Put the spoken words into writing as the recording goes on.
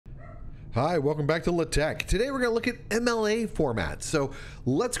Hi, welcome back to LaTeX. Today we're going to look at MLA format. So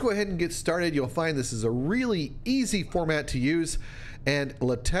let's go ahead and get started. You'll find this is a really easy format to use and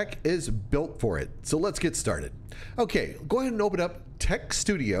LaTeX is built for it. So let's get started. Okay, go ahead and open up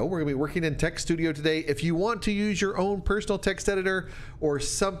TexStudio. We're going to be working in TexStudio today. If you want to use your own personal text editor or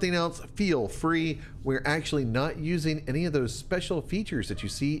something else, feel free. We're actually not using any of those special features that you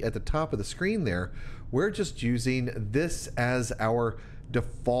see at the top of the screen there. We're just using this as our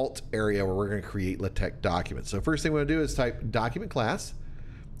default area where we're going to create LaTeX documents. So first thing we're going to do is type document class.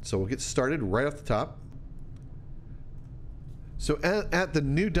 So we'll get started right off the top. So at the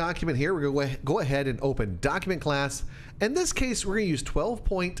new document here, we're going to go ahead and open document class. In this case, we're going to use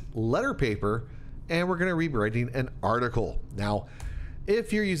 12-point letterpaper and we're going to be writing an article. Now,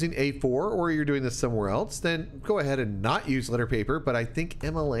 if you're using A4 or you're doing this somewhere else, then go ahead and not use letterpaper, but I think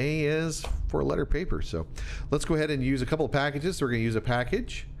MLA is for letterpaper. So let's go ahead and use a couple of packages. So we're going to use a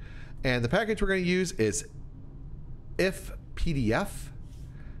package, and the package we're going to use is ifpdf,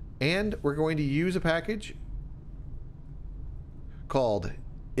 and we're going to use a package called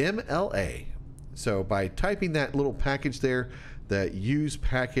MLA. So by typing that little package there, the use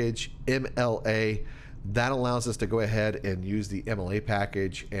package MLA, that allows us to go ahead and use the MLA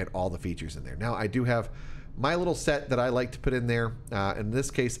package and all the features in there. Now I do have my little set that I like to put in there. In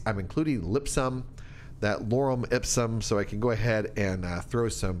this case, I'm including lipsum, that lorem ipsum, so I can go ahead and throw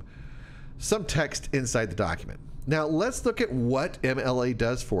some text inside the document. Now let's look at what MLA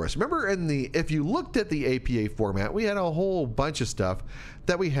does for us. Remember if you looked at the APA format, we had a whole bunch of stuff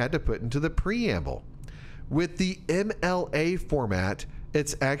that we had to put into the preamble. With the MLA format,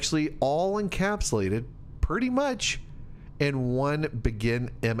 it's actually all encapsulated pretty much in one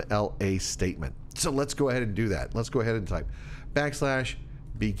begin MLA statement. So let's go ahead and do that. Let's go ahead and type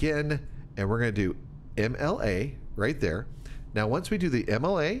 \begin, and we're going to do MLA right there. Now, once we do the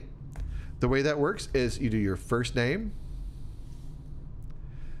MLA, the way that works is you do your first name,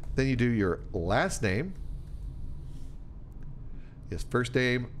 then you do your last name. Yes, first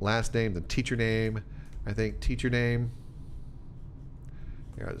name, last name, the teacher name. I think teacher name.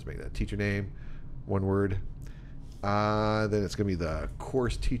 Here, I'll just make that teacher name, one word. Then it's going to be the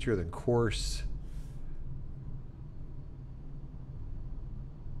course teacher, then course.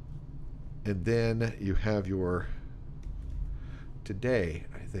 And then you have your today,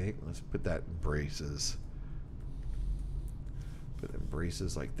 I think. Let's put that in braces. Put it in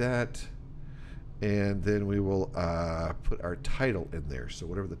braces like that. And then we will put our title in there. So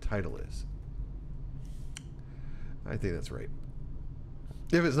whatever the title is. I think that's right.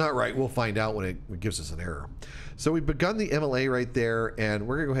 If it's not right, we'll find out when it gives us an error. So we've begun the MLA right there, and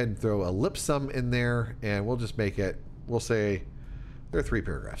we're going to go ahead and throw a lipsum in there, and we'll just make it, we'll say there are 3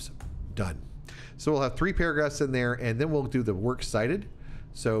 paragraphs. Done. So we'll have 3 paragraphs in there, and then we'll do the works cited.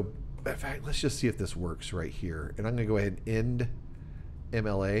 So in fact, let's just see if this works right here. And I'm going to go ahead and end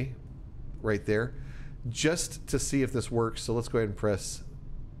MLA right there just to see if this works. So let's go ahead and press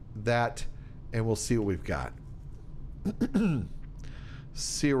that, and we'll see what we've got.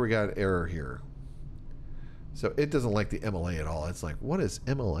 See where we got an error here. So it doesn't like the MLA at all. It's like, what is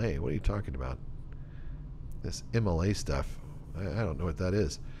MLA? What are you talking about? This MLA stuff. I don't know what that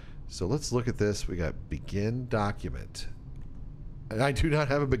is. So let's look at this. We got begin document. And I do not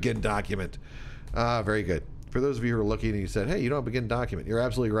have a begin document. Very good. For those of you who are looking and you said, hey, you don't have a begin document. You're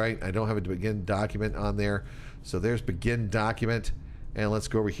absolutely right. I don't have a begin document on there. So there's begin document. And let's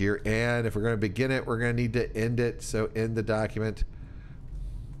go over here. And if we're going to begin it, we're going to need to end it. So end the document.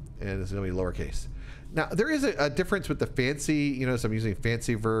 And it's going to be lowercase. Now, there is a difference with the fancy, you know, so I'm using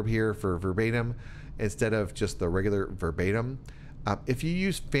fancyvrb here for verbatim instead of just the regular verbatim. If you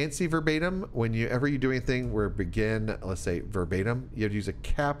use fancy verbatim, whenever you do anything where begin, let's say verbatim, you have to use a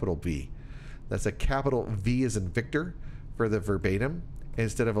capital V. That's a capital V as in Victor for the verbatim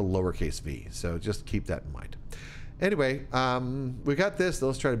instead of a lowercase v. So just keep that in mind. Anyway, we got this.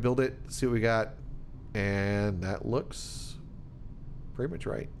 Let's try to build it, see what we got. And that looks pretty much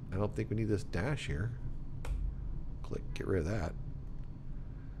right. I don't think we need this dash here. Click, get rid of that.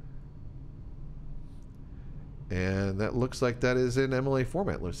 And that looks like that is in MLA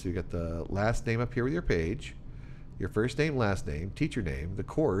format. Let's see, we got the last name up here with your page, your first name, last name, teacher name, the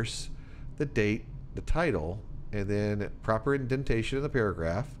course, the date, the title, and then proper indentation in the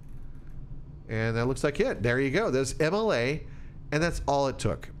paragraph. And that looks like it. There you go. There's MLA, and that's all it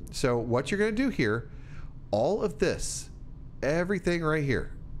took. So what you're going to do here, all of this, everything right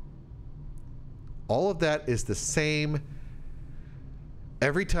here, all of that is the same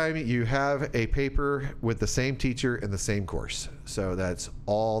every time you have a paper with the same teacher in the same course. So that's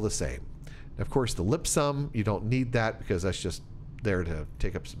all the same. And of course, the lipsum, you don't need that because that's just there to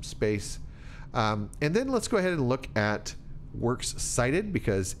take up some space. And then let's go ahead and look at works cited,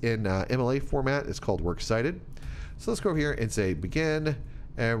 because in MLA format it's called works cited. So let's go over here and say begin,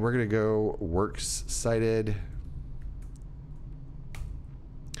 and we're going to go works cited.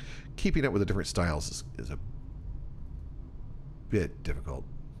 Keeping up with the different styles is a bit difficult.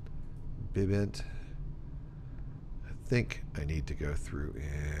 Bibent. I think I need to go through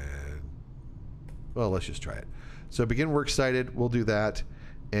and, well, let's just try it. So begin works cited, we'll do that.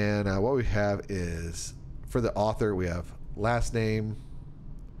 And what we have is, for the author, we have last name,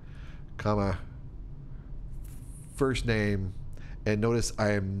 comma, first name. And notice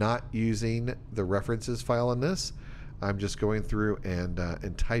I am not using the references file in this. I'm just going through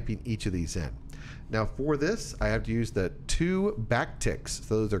and typing each of these in. Now for this, I have to use the 2 backticks.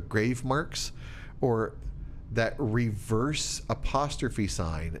 So those are grave marks, or that reverse apostrophe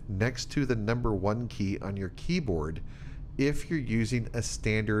sign next to the number 1 key on your keyboard if you're using a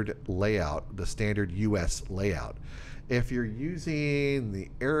standard layout, the standard US layout. If you're using the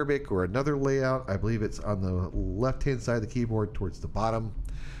Arabic or another layout, I believe it's on the left-hand side of the keyboard towards the bottom,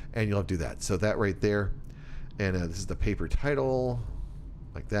 and you'll have to do that. So that right there. And this is the paper title,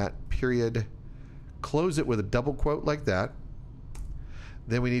 like that, period. Close it with a double quote like that.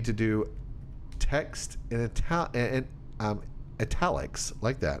 Then we need to do text in italics,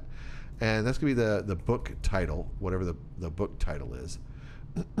 like that. And that's going to be the book title, whatever the book title is,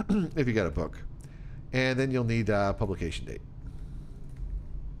 if you got a book. And then you'll need publication date,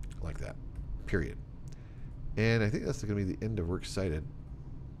 like that, period. And I think that's going to be the end of works cited.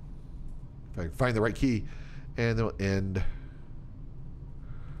 If I can find the right key. And then we'll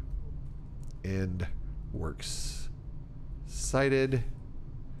end works cited.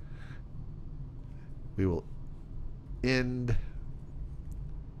 We will end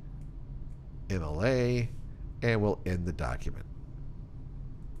MLA, and we'll end the document.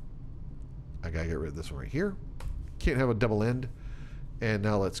 I gotta get rid of this one right here. Can't have a double end. And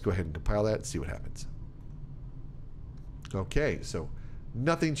now let's go ahead and compile that and see what happens. Okay, so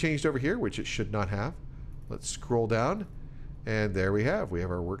nothing changed over here, which it should not have. Let's scroll down, and there we have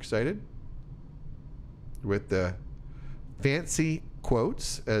our works cited with the fancy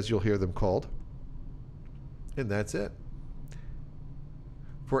quotes, as you'll hear them called. And that's it.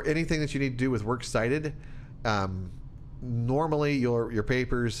 For anything that you need to do with works cited, normally your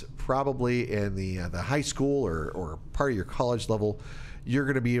papers, probably in the high school or part of your college level, you're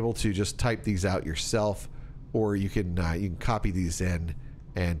going to be able to just type these out yourself, or you can copy these in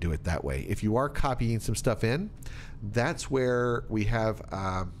and do it that way. If you are copying some stuff in, that's where we have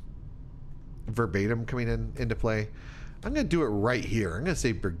verbatim coming into play. I'm going to do it right here. I'm going to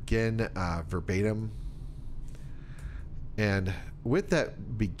say begin verbatim. And with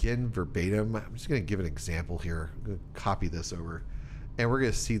that begin verbatim, I'm just going to give an example here. I'm going to copy this over, and we're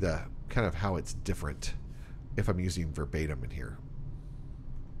going to see the kind of how it's different if I'm using verbatim in here.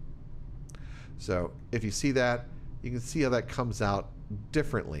 So if you see that, you can see how that comes out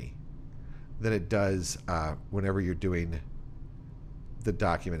differently than it does whenever you're doing the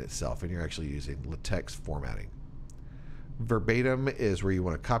document itself and you're actually using LaTeX formatting. Verbatim is where you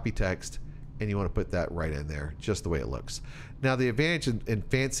want to copy text and you want to put that right in there just the way it looks. Now the advantage in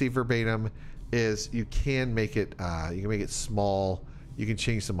fancy verbatim is you can make it small. You can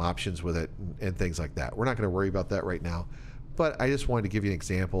change some options with it and things like that. We're not going to worry about that right now, but I just wanted to give you an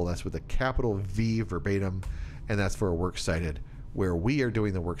example. That's with a capital V verbatim, and that's for a works cited, where we are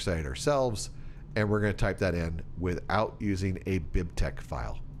doing the works cited ourselves, and we're going to type that in without using a bibtec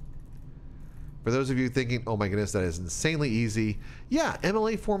file. For those of you thinking, oh my goodness, that is insanely easy. Yeah,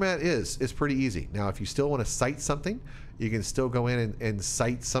 MLA format is pretty easy. Now, if you still want to cite something, you can still go in and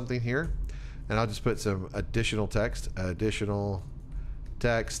cite something here. And I'll just put some additional text, and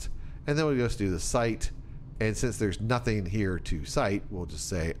then we'll just do the cite. And since there's nothing here to cite, we'll just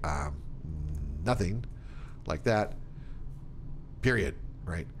say nothing, like that, period,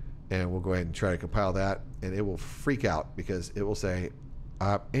 right? And we'll go ahead and try to compile that, and it will freak out because it will say,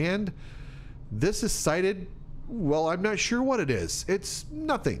 and this is cited, well, I'm not sure what it is. It's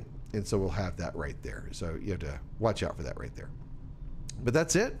nothing. And so we'll have that right there. So you have to watch out for that right there. But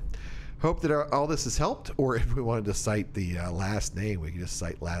that's it. Hope that all this has helped. Or if we wanted to cite the last name, we can just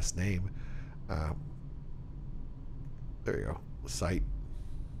cite last name. There you go. Cite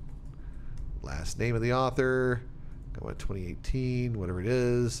last name of the author. Go on 2018, whatever it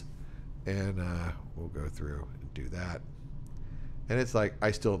is. And we'll go through and do that. And it's like,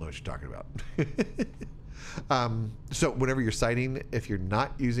 I still don't know what you're talking about. So whenever you're citing, if you're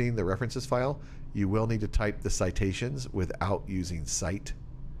not using the references file, you will need to type the citations without using cite,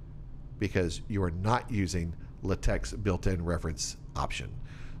 because you are not using LaTeX built-in reference option.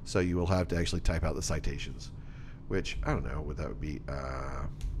 So you will have to actually type out the citations, which I don't know what that would be.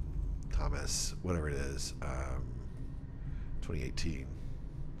 Thomas, whatever it is, 2018,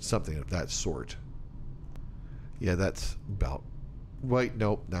 something of that sort. Yeah, that's about. Wait,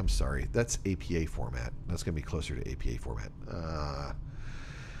 nope, I'm sorry. That's APA format. That's going to be closer to APA format.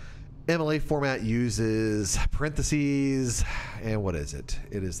 MLA format uses parentheses, and what is it?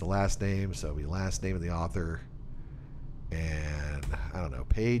 It is the last name, so it'll be last name of the author, and I don't know,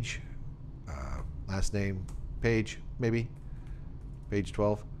 page, last name, page, maybe, page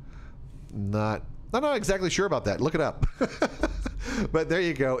 12. I'm not exactly sure about that. Look it up. But there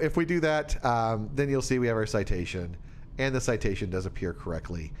you go. If we do that, then you'll see we have our citation, and the citation does appear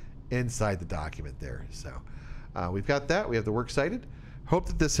correctly inside the document there. So we've got that. We have the works cited. Hope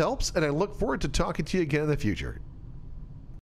that this helps, and I look forward to talking to you again in the future.